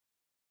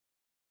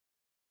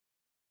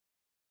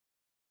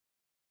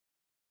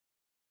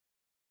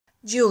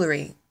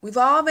Jewelry. We've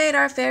all made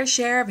our fair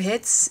share of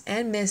hits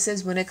and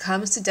misses when it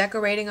comes to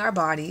decorating our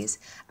bodies.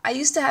 I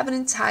used to have an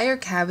entire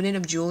cabinet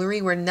of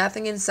jewelry where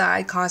nothing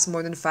inside cost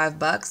more than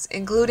 $5,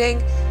 including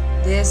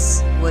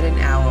this wooden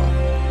owl.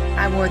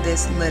 I wore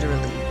this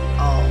literally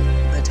all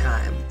the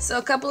time. So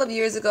a couple of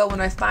years ago,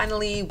 when I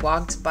finally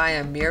walked by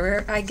a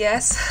mirror, I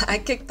guess, I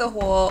kicked the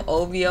whole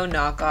OVO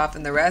knockoff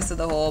and the rest of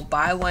the whole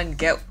buy one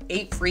get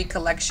 8 free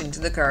collection to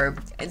the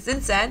curb. And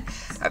since then,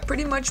 I've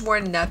pretty much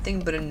worn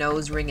nothing but a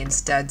nose ring and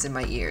studs in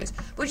my ears,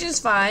 which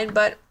is fine,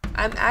 but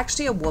I'm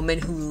actually a woman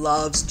who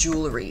loves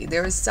jewelry.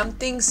 There is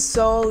something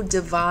so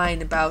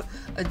divine about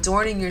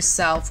adorning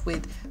yourself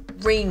with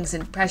rings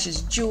and precious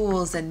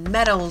jewels and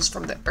metals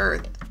from the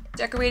earth.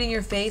 Decorating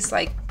your face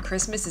like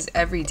Christmas is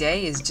every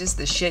day is just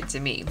the shit to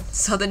me.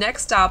 So the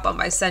next stop on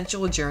my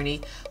sensual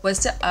journey was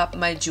to up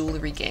my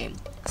jewelry game.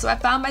 So I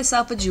found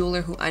myself a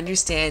jeweler who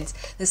understands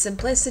the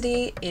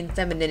simplicity in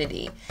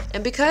femininity.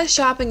 And because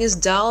shopping is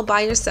dull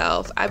by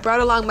yourself, I brought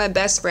along my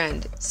best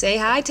friend. Say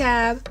hi,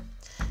 Tab.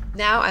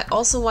 Now I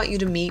also want you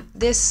to meet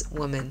this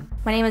woman.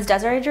 My name is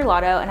Desiree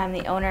Girlato, and I'm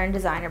the owner and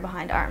designer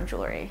behind Arm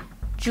Jewelry.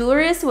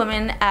 Jewelry is to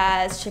women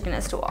as chicken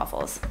is to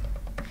waffles.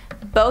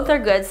 Both are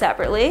good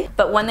separately,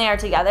 but when they are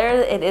together,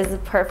 it is a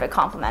perfect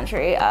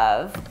complementary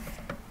of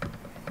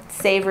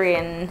savory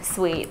and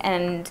sweet.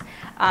 And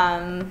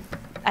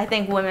I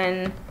think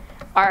women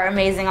are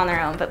amazing on their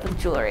own, but with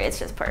jewelry, it's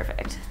just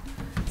perfect.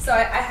 So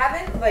I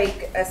haven't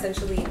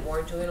essentially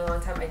worn jewelry in a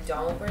long time. I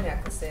don't wear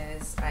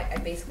necklaces. I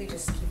basically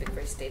just keep it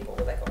very staple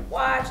with like a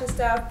watch and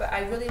stuff, but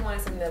I really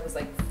wanted something that was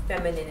like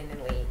feminine.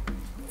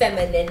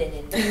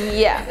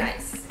 Yeah.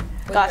 Nice.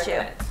 Got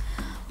you.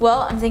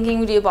 Well, I'm thinking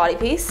we do a body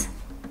piece.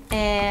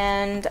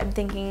 And I'm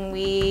thinking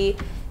we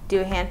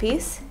do a hand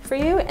piece for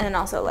you and then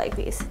also a leg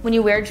piece. When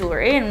you wear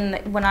jewelry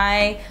and when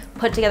I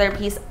put together a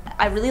piece,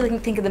 I really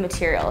think of the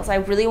materials. I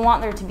really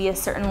want there to be a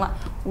certain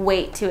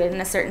weight to it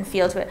and a certain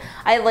feel to it.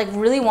 I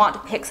really want to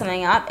pick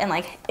something up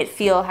and it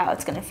feel how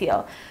it's gonna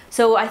feel.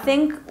 So I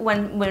think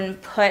when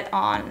put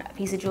on a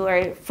piece of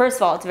jewelry, first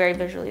of all, it's very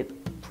visually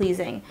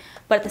pleasing,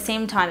 but at the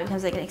same time it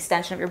becomes like an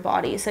extension of your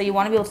body, so you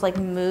want to be able to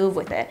move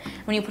with it.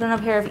 When you put on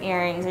a pair of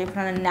earrings or you put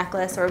on a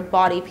necklace or a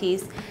body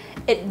piece,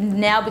 it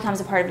now becomes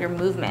a part of your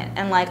movement.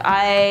 And when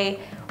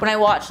I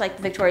watch the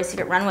Victoria's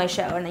Secret runway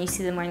show and then you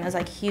see them wearing those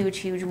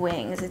huge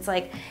wings, it's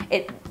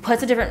it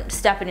puts a different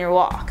step in your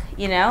walk,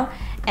 you know?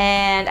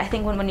 And I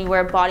think when you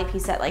wear a body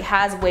piece that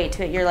has weight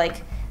to it, you're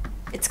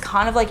it's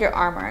kind of like your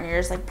armor, and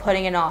you're just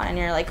putting it on and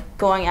you're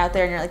going out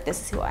there and you're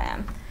this is who I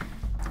am.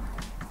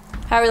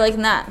 How are we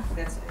liking that?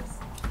 That's nice.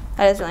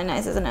 That is really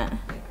nice, isn't it?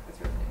 Yeah, that's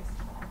really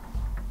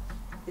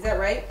nice. Is that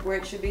right, where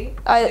it should be?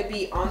 Should it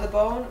be on the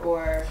bone,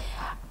 or?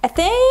 I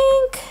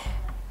think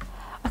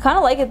I kind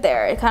of like it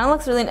there. It kind of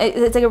looks really,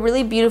 it's a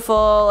really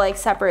beautiful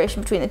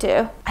separation between the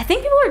two. I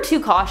think people are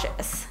too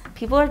cautious.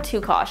 People are too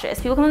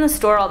cautious. People come in the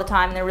store all the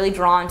time and they're really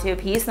drawn to a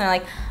piece and they're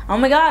like, oh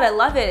my God, I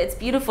love it. It's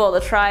beautiful.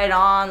 They'll try it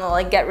on.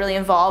 They'll get really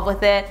involved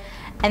with it.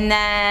 And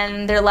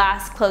then their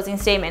last closing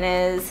statement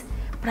is,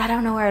 but I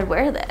don't know where I'd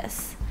wear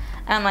this.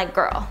 And I'm like,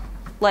 girl,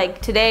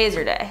 today is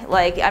your day.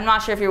 I'm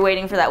not sure if you're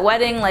waiting for that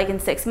wedding in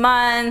 6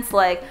 months.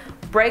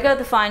 Break out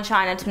the fine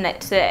china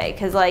today,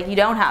 because you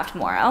don't have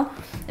tomorrow.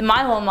 And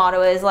my whole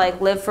motto is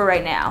live for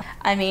right now.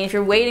 I mean, if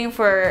you're waiting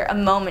for a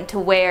moment to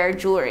wear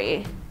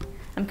jewelry,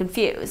 I'm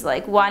confused.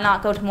 Why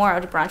not go tomorrow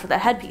to brunch with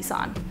that headpiece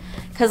on?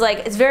 Because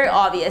it's very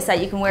obvious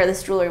that you can wear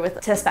this jewelry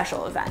to a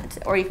special event,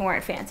 or you can wear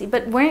it fancy,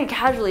 but wearing it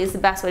casually is the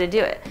best way to do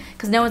it,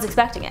 because no one's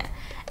expecting it.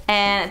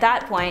 And at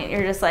that point,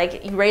 you're just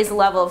you raise the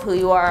level of who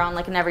you are on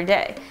an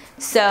everyday.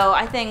 So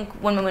I think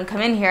when women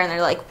come in here and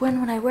they're like, when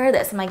would I wear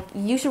this? I'm like,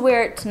 you should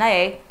wear it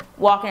tonight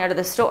walking out of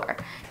the store,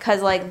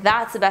 because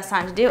that's the best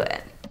time to do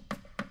it.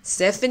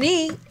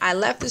 Stephanie, I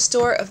left the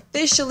store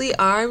officially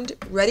armed,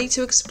 ready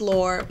to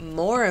explore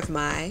more of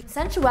my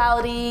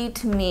sensuality.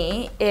 To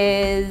me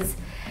is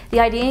the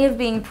idea of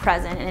being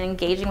present and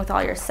engaging with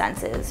all your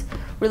senses,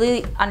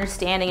 really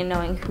understanding and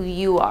knowing who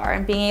you are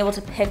and being able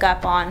to pick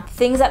up on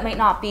things that might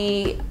not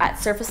be at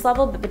surface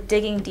level, but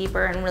digging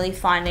deeper and really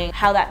finding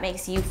how that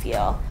makes you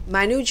feel.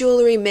 My new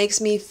jewelry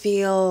makes me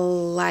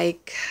feel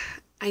like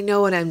I know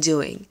what I'm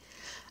doing.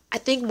 I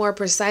think more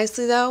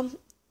precisely though,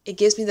 it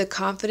gives me the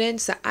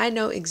confidence that I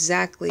know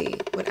exactly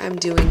what I'm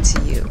doing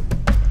to you.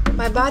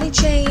 My body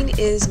chain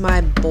is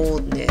my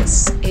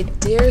boldness. It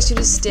dares you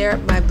to stare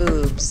at my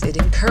boobs. It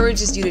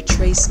encourages you to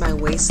trace my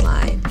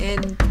waistline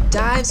and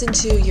dives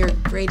into your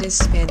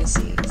greatest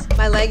fantasies.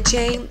 My leg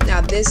chain,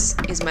 now this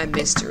is my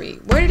mystery.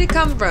 Where did it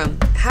come from?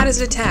 How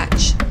does it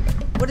attach?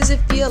 What does it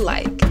feel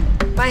like?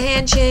 My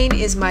hand chain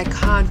is my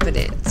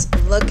confidence.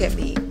 Look at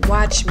me,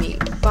 watch me,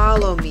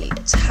 follow me,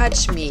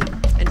 touch me.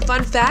 And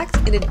fun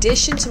fact, in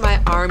addition to my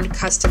armed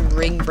custom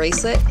ring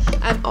bracelet,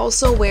 I'm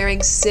also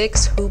wearing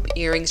 6 hoop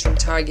earrings from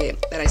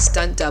Target that I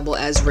stunt double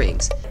as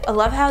rings. I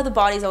love how the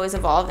body's always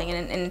evolving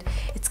and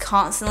it's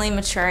constantly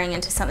maturing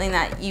into something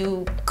that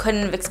you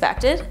couldn't have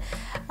expected.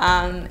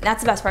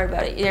 That's the best part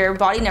about it. Your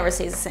body never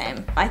stays the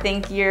same. I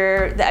think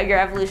your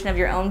evolution of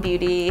your own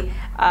beauty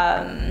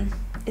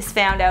is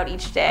found out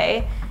each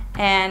day,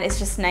 and it's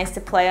just nice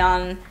to play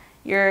on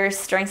your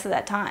strengths of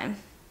that time.